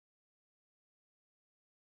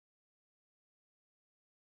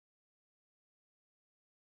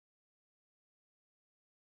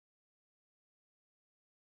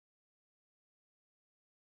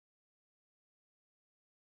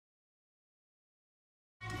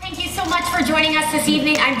so much for joining us this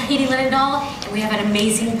evening. I'm Katie Linendoll, and we have an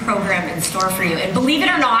amazing program in store for you. And believe it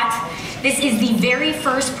or not, this is the very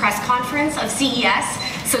first press conference of CES.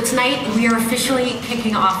 So tonight, we are officially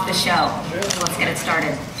kicking off the show. So let's get it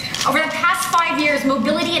started. Over the past 5 years,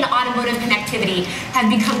 mobility and automotive connectivity have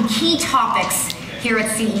become key topics here at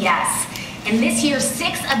CES. And this year,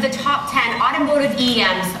 6 of the top 10 automotive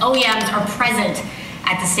OEMs are present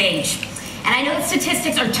at the stage. And I know the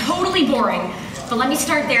statistics are totally boring, but let me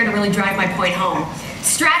start there to really drive my point home.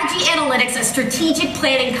 Strategy Analytics, a strategic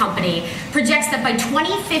planning company, projects that by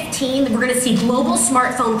 2015, we're going to see global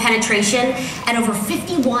smartphone penetration at over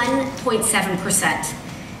 51.7%.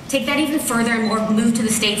 Take that even further and move to the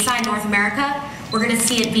stateside, North America, we're going to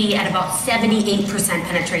see it be at about 78%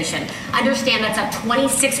 penetration. Understand that's up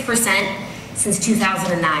 26% since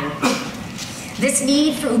 2009. This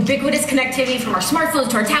need for ubiquitous connectivity from our smartphones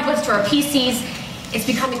to our tablets to our PCs, it's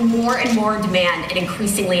becoming more and more in demand and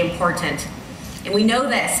increasingly important. And we know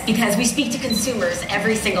this because we speak to consumers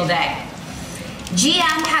every single day.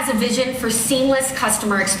 GM has a vision for seamless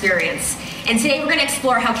customer experience. And today we're going to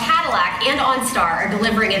explore how Cadillac and Onstar are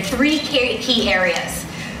delivering in 3 key areas.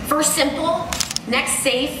 First, simple, next,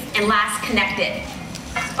 safe, and last, connected.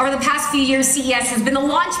 Over the past few years, CES has been the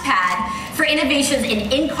launch pad for innovations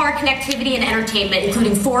in-car connectivity and entertainment,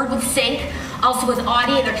 including Ford with Sync, also with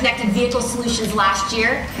Audi and their connected vehicle solutions last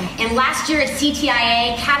year. And last year at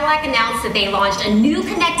CTIA, Cadillac announced that they launched a new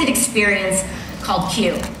connected experience called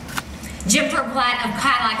Q. Jim Perplat of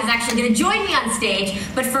Cadillac is actually going to join me on stage,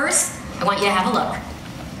 but first, I want you to have a look.